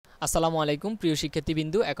আসসালামু আলাইকুম প্রিয়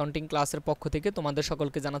শিক্ষার্থীবৃন্দু, অ্যাকাউন্টিং ক্লাসের পক্ষ থেকে তোমাদের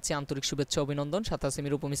সকলকে জানাচ্ছি আন্তরিক শুভেচ্ছা অভিনন্দন। সাথে আছি আমি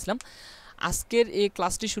রূপম ইসলাম। আজকের এই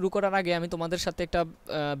ক্লাসটি শুরু করার আগে আমি তোমাদের সাথে একটা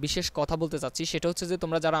বিশেষ কথা বলতে চাচ্ছি। সেটা হচ্ছে যে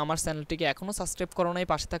তোমরা যারা আমার চ্যানেলটিকে এখনও সাবস্ক্রাইব করো নাই,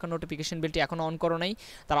 পাশে থাকা নোটিফিকেশন বেলটি এখনও অন করো নাই,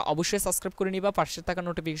 তারা অবশ্যই সাবস্ক্রাইব করে নিবা। পাশে থাকা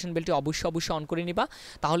নোটিফিকেশন বেলটি অবশ্যই অন করে নিবা,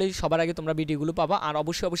 তাহলেই সবার আগে তোমরা ভিডিওগুলো পাবা। আর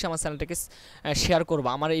অবশ্যই আমার চ্যানেলটাকে শেয়ার করবা,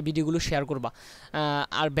 আমার এই ভিডিওগুলো শেয়ার করবা।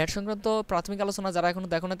 আর ব্যাট সংক্রান্ত প্রাথমিক আলোচনা যারা এখনও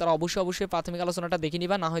দেখো না তারা অবশ্যই প্রাথমিক আলোচনাটা দেখে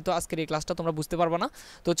নিবা, না হয়তো আজকের এই ক্লাসটা তোমরা বুঝতে পারবে না।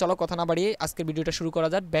 তো চলো কথা না বাড়িয়ে আজকের ভিডিওটা শুরু করা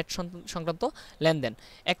যাক। ব্যাট সংক্রান্ত লেনদেন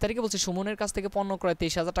 1 তারিখে বলছে সুমনের কাছ থেকে পণ্য ক্রয়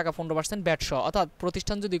 23,000 টাকা 15% ব্যাট সহ, অর্থাৎ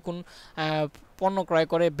প্রতিষ্ঠান যদি কোন পণ্য ক্রয়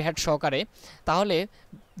করে ভ্যাট সহকারে, তাহলে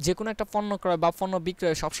যে কোনো একটা পণ্য ক্রয় বা পণ্য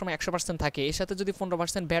বিক্রয় সবসময় 100% থাকে। এর সাথে যদি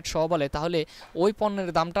 15% ভ্যাট সহ বলে, তাহলে ওই পণ্যের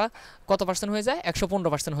দামটা কত পার্সেন্ট হয়ে যায়?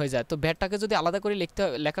 115% হয়ে যায়। তো ভ্যাটটাকে যদি আলাদা করে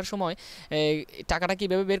লেখার সময় টাকাটা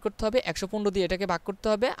কীভাবে বের করতে হবে? 115 দিয়ে এটাকে ভাগ করতে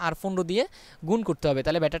হবে আর 15 দিয়ে গুণ করতে হবে,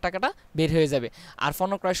 তাহলে ভ্যাটের টাকাটা বের হয়ে যাবে। আর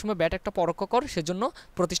পণ্য ক্রয়ের সময় ভ্যাট একটা পরোক্ষ কর, সেজন্য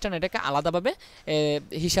প্রতিষ্ঠান এটাকে আলাদাভাবে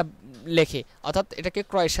হিসাব লেখে, অর্থাৎ এটাকে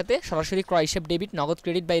ক্রয়ের সাথে সরাসরি ক্রয় হিসাব ডেবিট, নগদ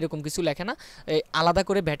ক্রেডিট বা এরকম কিছু লেখে না, আলাদা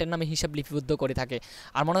করে ভ্যাটের নামে হিসাব লিপিবদ্ধ করে থাকে।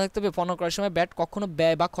 আর মনে রাখতে হবে পণ্য ক্রয়ের সময় ব্যাট কখনো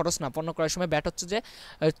ব্যয় বা খরচ না। পণ্য ক্রয়ের সময় ব্যাট হচ্ছে যে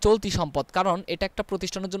চলতি সম্পদ, কারণ এটা একটা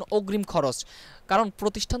প্রতিষ্ঠানের জন্য অগ্রিম খরচ। কারণ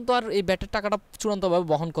প্রতিষ্ঠান তো আর এই ব্যাটের টাকাটা চূড়ান্তভাবে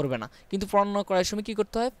বহন করবে না, কিন্তু পণ্য ক্রয়ের সময় কী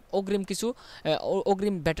করতে হয়?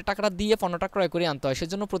 অগ্রিম ব্যাটের টাকাটা দিয়ে পণ্যটা ক্রয় করে আনতে হয়।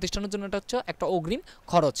 সেজন্য প্রতিষ্ঠানের জন্য এটা হচ্ছে একটা অগ্রিম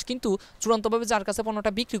খরচ, কিন্তু চূড়ান্তভাবে যার কাছে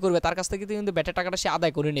পণ্যটা বিক্রি করবে তার কাছ থেকে কিন্তু ব্যাটের টাকাটা সে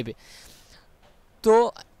আদায় করে নেবে। তো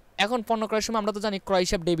এখন পণ্য ক্রয়ের সময় আমরা তো জানি ক্রয়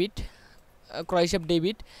হিসাব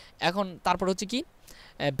ডেবিট। এখন তারপর হচ্ছে কি,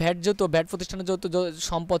 ভ্যাট যেহেতু ভ্যাট প্রতিষ্ঠানের যেহেতু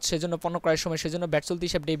সম্পদ, সেজন্য পণ্য ক্রয়ের সময় সেজন্য ভ্যাট চলতি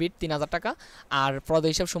হিসাব ডেবিট 3,000 টাকা, আর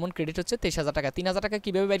প্রদেয় হিসাব সমান ক্রেডিট হচ্ছে 23,000 টাকা। 3,000 টাকা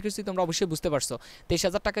কীভাবে বের করছি তোমরা অবশ্যই বুঝতে পারছো।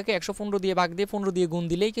 23,000 টাকাকে 115 দিয়ে ভাগ দিয়ে 15 দিয়ে গুণ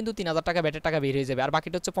দিলেই কিন্তু 3,000 টাকা ভ্যাটের টাকা বের হয়ে যাবে, আর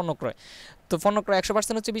বাকিটা হচ্ছে পণ্য ক্রয়। তো পণ্য ক্রয়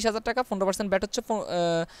 100% হচ্ছে 20,000 টাকা, 15% ভ্যাট হচ্ছে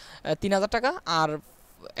 3,000 টাকা, আর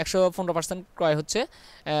 115% ক্রয় হচ্ছে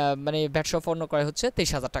মানে ভ্যাট সহ পণ্য ক্রয় হচ্ছে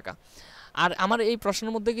 23,000 টাকা। আর আমার এই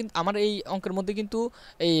প্রশ্নের মধ্যে কিন্তু, আমার এই অঙ্কের মধ্যে কিন্তু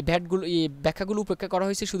এই ভ্যাটগুলো, এই ব্যাখ্যাগুলো উপেক্ষা করা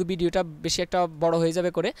হয়েছে, শুধু ভিডিওটা বেশি একটা বড় হয়ে যাবে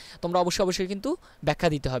করে তোমরা অবশ্যই কিন্তু ব্যাখ্যা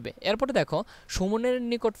দিতে হবে। এরপরে দেখো, সুমনের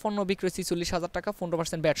নিকট পণ্য বিক্রয় 46,000 টাকা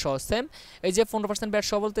 15% ব্যাট সহ। সেম এই যে 15% ব্যাট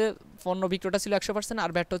সহ বলতে পণ্য বিক্রয়টা ছিল 100%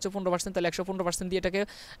 আর ব্যাটটা হচ্ছে 15%, তাহলে 115% দিয়ে এটাকে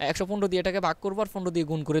 115 দিয়ে এটাকে ভাগ করবো আর 15 দিয়ে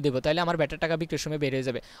গুণ করে দেবো, তাহলে আমার ব্যাটের টাকা বিক্রয়ের সময় বের হয়ে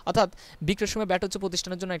যাবে। অর্থাৎ বিক্রয়ের সময় ব্যাট হচ্ছে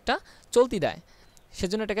প্রতিষ্ঠানের জন্য একটা চলতি দায়,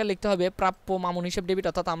 সেজন্য এটাকে লিখতে হবে প্রাপ্য মামুন হিসাব ডেবিট,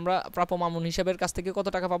 অর্থাৎ আমরা প্রাপ্য মামুন হিসাবের কাছ থেকে কত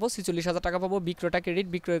টাকা পাবো? 46,000 টাকা পাবো। বিক্রয়টা ক্রেডিট,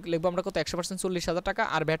 বিক্রয় লিখবো আমরা কত? 100% 40,000 টাকা,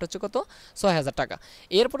 আর ভ্যাট হচ্ছে কত? 6,000 টাকা।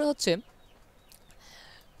 এরপরে হচ্ছে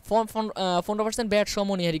 15% ব্যাট সহ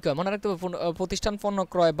মনিহারি ক্রয়। মনে রাখতে হবে প্রতিষ্ঠান পণ্য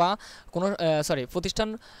ক্রয় বা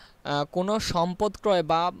কোনো সম্পদ ক্রয়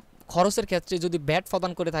বা খরচের ক্ষেত্রে যদি ব্যাট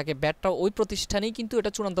প্রদান করে থাকে, ব্যাটটা ওই প্রতিষ্ঠানেই কিন্তু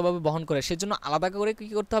এটা চূড়ান্তভাবে বহন করে, সেজন্য আলাদা করে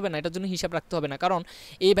কী করতে হবে না, এটার জন্য হিসাব রাখতে হবে না, কারণ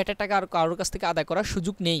এই ব্যাটের টাকা আর কারোর কাছ থেকে আদায় করার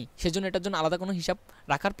সুযোগ নেই, সেজন্য এটার জন্য আলাদা কোনো হিসাব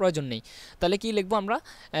রাখার প্রয়োজন নেই। তাহলে কি লিখবো আমরা?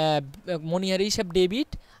 মনিহারি হিসাব ডেবিট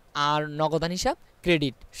আর নগদান হিসাব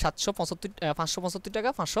ক্রেডিট 575 টাকা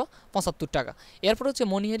 575 টাকা। এরপর হচ্ছে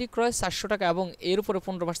মনিহারি ক্রয় 400 টাকা এবং এর উপরে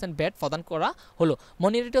 15% ব্যাট প্রদান করা হলো।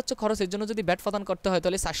 মনিহারিটা হচ্ছে খরচের জন্য যদি ব্যাট প্রদান করতে হয়,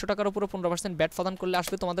 তাহলে 400 টাকার উপরে 15% ব্যাট প্রদান করলে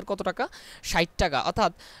আসবে তোমাদের কত টাকা? 60 টাকা।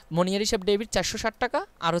 অর্থাৎ মনিহারি হিসাব ডেবিট 460 টাকা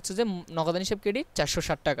আর হচ্ছে যে নগদান হিসাব ক্রেডিট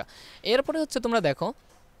 460 টাকা। এরপরে হচ্ছে তোমরা দেখো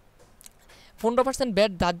 15%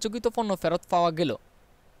 ব্যাট ধার্যকৃত পণ্য ফেরত পাওয়া গেল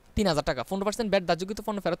 3,000 টাকা। 15% ব্যাট ধার্যকৃত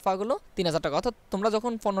পণ্য ফেরত পাওয়া গেলো 3,000 টাকা। অর্থাৎ তোমরা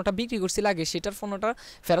যখন পণ্যটা বিক্রি করছিলে আগে, সেটার পণ্যটা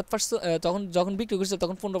ফেরত পাচ্ছ, যখন বিক্রি করছিল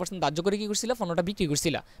তখন 15% ধার্য করে কী করছিল? পণ্যটা বিক্রি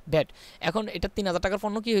করছিল ব্যাট। এখন এটা 3,000 টাকার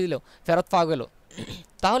পণ্য কী হইল? ফেরত পাওয়া গেল।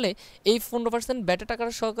 তাহলে এই 15% ব্যাটের টাকার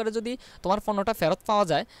সহকারে যদি তোমার পণ্যটা ফেরত পাওয়া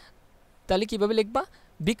যায়, তাহলে কীভাবে লিখবা?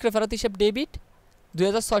 বিক্রয় ফেরত হিসাব ডেবিট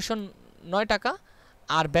 2,609 টাকা,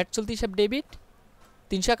 আর ব্যাট চলতি হিসাব ডেবিট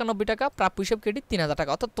 391 টাকা, প্রাপ্য হিসাব ক্রেডিট 3,000 টাকা।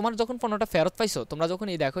 অর্থাৎ তোমার যখন পণ্যটা ফেরত পাইছো, তোমরা যখন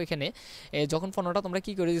এই দেখো এখানে যখন পণ্যটা তোমরা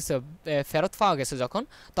কী করে দিচ্ছ, ফেরত পাওয়া গেছে যখন,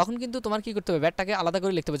 তখন কিন্তু তোমার কী করতে হবে? ব্যাটটাকে আলাদা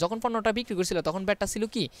করে লিখতে হবে। যখন পণ্যটা বিক্রি করছিল তখন ব্যাটটা ছিল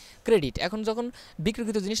কি? ক্রেডিট। এখন যখন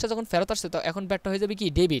বিক্রিকৃত জিনিসটা যখন ফেরত আসছে, তো এখন ব্যাটটা হয়ে যাবে কি?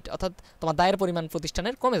 ডেবিট। অর্থাৎ তোমার দায়ের পরিমাণ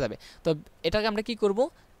প্রতিষ্ঠানের কমে যাবে। তো এটাকে আমরা কি করব?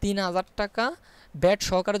 3,000 টাকা ব্যাট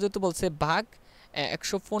সহকারে যেহেতু বলছে ভাগ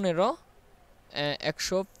 115,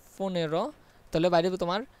 তাহলে বাইরে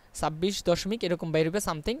তোমার 26 দশমিক এরকম বেরোবে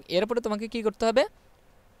সামথিং। এরপরে তোমাকে কি করতে হবে?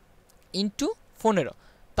 ইন্টু 15,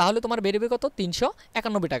 তাহলে তোমার বেরোবে কত?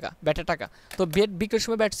 391 টাকা ব্যাটের টাকা। তো বিক্রয়ের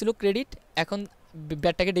সময় ব্যাট ছিল ক্রেডিট, এখন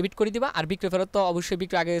ব্যাটটাকে ডেবিট করে দিবা, আর বিক্রয় ফেরত তো অবশ্যই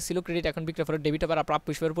বিক্রয় আগে ছিল ক্রেডিট, এখন বিক্রয় ফেরত ডেবিট হবে, আর প্রাপ্য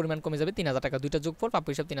হিসাবের পরিমাণ কমে যাবে 3,000 টাকা। দুইটা যোগফল প্রাপ্য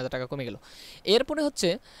হিসাব 3,000 টাকা কমে গেল। এরপরে হচ্ছে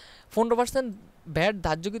 15% ভ্যাট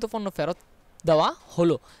ধার্যকৃত পণ্য ফেরত দেওয়া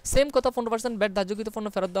হলো। সেম কথা 15% ব্যাট ধার্যকৃত পণ্য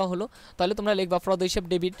ফেরত দেওয়া হলো, তাহলে তোমরা লিখবা ফ্রদ হিসাব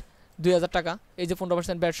ডেবিট 2000 টাকা, এই যে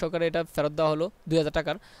 15% ব্যাট সহকারে এটা ফেরত দেওয়া হলো 2000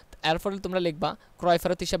 টাকার। এর ফলে তোমরা লিখবা ক্রয়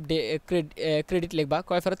ফেরত হিসাব ক্রেডিট লিখবা।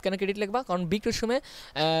 ক্রয় ফেরত কেন ক্রেডিট লিখবা? কারণ বিক্রির সময়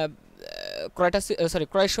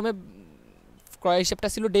ক্রয়ের সময় ক্রয় হিসাবটা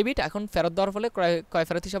ছিল ডেবিট, এখন ফেরত দেওয়ার ফলে ক্রয়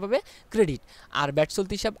ফেরত হিসাব হবে ক্রেডিট। আর ব্যাট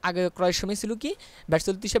চলতি হিসাব আগে ক্রয়ের সময় ছিল কি ব্যাট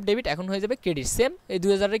চলতি হিসাব ডেবিট, এখন হয়ে যাবে ক্রেডিট। সেম এই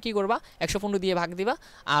 2000-এ কী করবা 115 দিয়ে ভাগ দিবা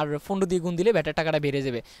আর 15 দিয়ে গুণ দিলে ব্যাটের টাকাটা বেড়ে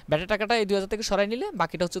যাবে। ব্যাটের টাকাটা এই 2000 থেকে সরাই নিলে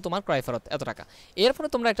বাকিটা হচ্ছে তোমার ক্রয় ফেরত এত টাকা। এরপরে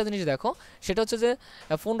তোমরা একটা জিনিস দেখো, সেটা হচ্ছে যে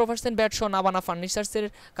 15% ব্যাট সহ নাবানা ফার্নিচার্সের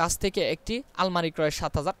কাছ থেকে একটি আলমারি ক্রয়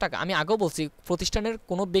 7000 টাকা। আমি আগেও বলছি প্রতিষ্ঠানের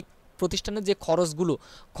কোনো প্রতিষ্ঠানের যে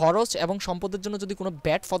খরচ এবং সম্পদের জন্য যদি কোনো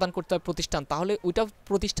ব্যাট প্রদান করতে হয় প্রতিষ্ঠান, তাহলে ওইটা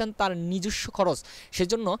প্রতিষ্ঠান তার নিজস্ব খরচ,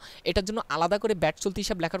 সেজন্য এটার জন্য আলাদা করে ব্যাট চলতি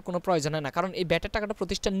হিসাব লেখার কোনো প্রয়োজন হয় না, কারণ এই ব্যাটের টাকাটা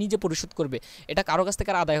প্রতিষ্ঠান নিজে পরিশোধ করবে, এটা কারো কাছ থেকে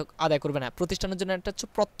আর আদায় করবে না। প্রতিষ্ঠানের জন্য একটা হচ্ছে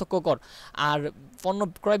প্রত্যক্ষ কর, আর পণ্য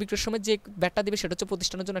ক্রয় বিক্রয়ের সময় যে ব্যাটটা দিবে সেটা হচ্ছে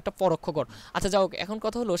প্রতিষ্ঠানের জন্য একটা পরোক্ষ কর। আচ্ছা যাও, এখন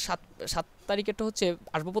কথা হলো 7 তারিখেরটা হচ্ছে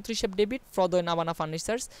আসবাবপত্র হিসাব ডেবিট, ফ্রদ নাবানা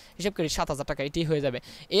ফার্নিচার্স হিসাব করে 7000 টাকা, এটি হয়ে যাবে।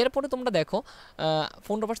 এরপরে তোমরা দেখো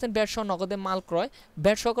 15% ব্যাট সহ নগদে মাল ক্রয়,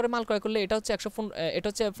 ব্যাট সহকারে মাল ক্রয় করলে এটা হচ্ছে এটা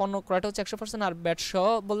হচ্ছে পণ্য ক্রয়টা হচ্ছে 100%, আর ব্যাট সহ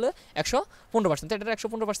বললে 115%। তো এটা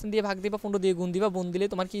 115% দিয়ে ভাগ দিবা, 15 দিয়ে গুণ দিবা, গুণ দিলে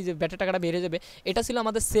তোমার কি যে ব্যাটের টাকাটা বেড়ে যাবে। এটা ছিল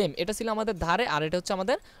আমাদের সেম, এটা ছিল আমাদের ধারে, আর এটা হচ্ছে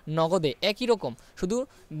আমাদের নগদে, একই রকম, শুধু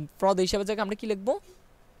ফ্রদ হিসাবের জায়গায় আমরা কি লিখবো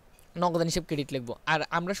নগদান হিসাব ক্রেডিট লিখবো। আর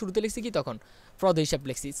আমরা শুরুতে লিখছি কি তখন ফ্রদ হিসাব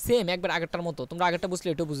লিখছি, সেম একবার আগেরটার মতো। তোমরা আগেরটা বুঝলে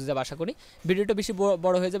এটাও বুঝে যাবে আশা করি। ভিডিওটা বেশি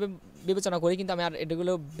বড় হয়ে যাবে বিবেচনা করি, কিন্তু আমি আর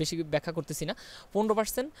এটাগুলো বেশি ব্যাখ্যা করতেছি না।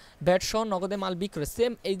 15% ব্যাট সহ নগদে মাল বিক্রয়,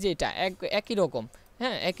 সেম এই যে এটা একই রকম,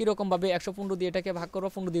 হ্যাঁ একই রকমভাবে 115 দিয়ে এটাকে ভাগ করবা,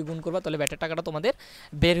 15 দিয়ে গুণ করবা, তাহলে ব্যাটের টাকাটা তোমাদের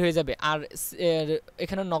বের হয়ে যাবে। আর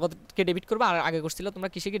এখানে নগদকে ডেবিট করবা, আর আগে করছিল তোমরা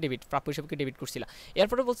কিসেকে ডেবিট, প্রাপ্য হিসাবকে ডেবিট করছিলা।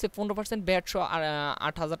 এরপরে বলছে 15% ব্যাট সহ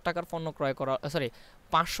 8000 টাকার পণ্য ক্রয় করা,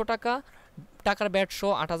 500 টাকার ব্যাট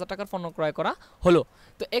সহ 8000 টাকার পণ্য ক্রয় করা হলো।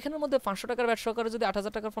 তো এখানের মধ্যে 500 টাকার ব্যাট সহকারে যদি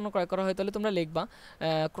 8000 টাকার পণ্য ক্রয় করা হয়, তাহলে তোমরা লিখবা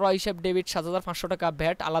ক্রয় হিসাব ডেবিট 7500 টাকা,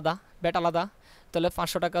 ব্যাট আলাদা, তাহলে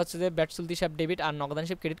 500 টাকা হচ্ছে যে ব্যাট চলতি হিসাব ডেবিট, আর নগদান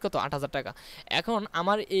হিসাব ক্রেডিট কত 8000 টাকা। এখন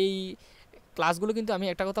আমার এই ক্লাসগুলো কিন্তু আমি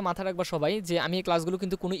একটা কথা মাথায় রাখবা সবাই, যে আমি এই ক্লাসগুলো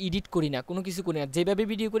কিন্তু কোনো এডিট করি না, কোনো কিছু করি না, যেভাবে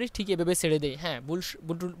ভিডিও করি ঠিক এভাবে ছেড়ে দেই। হ্যাঁ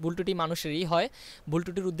ভুল ত্রুটি মানুষেরই হয়, ভুল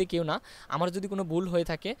ত্রুটির উদ্যোগে কেউ না। আমার যদি কোনো ভুল হয়ে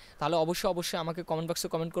থাকে তাহলে অবশ্যই আমাকে কমেন্ট বক্সে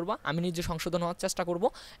কমেন্ট করবা, আমি নিজে সংশোধন হওয়ার চেষ্টা করব,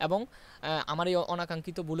 এবং আমার এই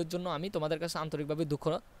অনাকাঙ্ক্ষিত ভুলের জন্য আমি তোমাদের কাছে আন্তরিকভাবে দুঃখ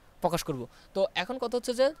প্রকাশ করব। তো এখন কথা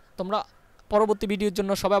হচ্ছে যে তোমরা পরবর্তী ভিডিওর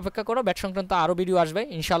জন্য সবাই অপেক্ষা করো, ব্যাট সংক্রান্ত আরও ভিডিও আসবে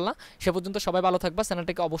ইনশাল্লাহ। সে পর্যন্ত সবাই ভালো থাকবা,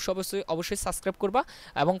 চ্যানেলটাকে অবশ্যই সাবস্ক্রাইব করবা,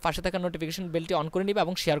 এবং পাশে থাকা নোটিফিকেশন বেলটি অন করে নিবা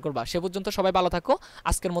এবং শেয়ার করবা। সে পর্যন্ত সবাই ভালো থাকো,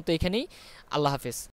 আজকের মতো এখানেই, আল্লাহ হাফেজ।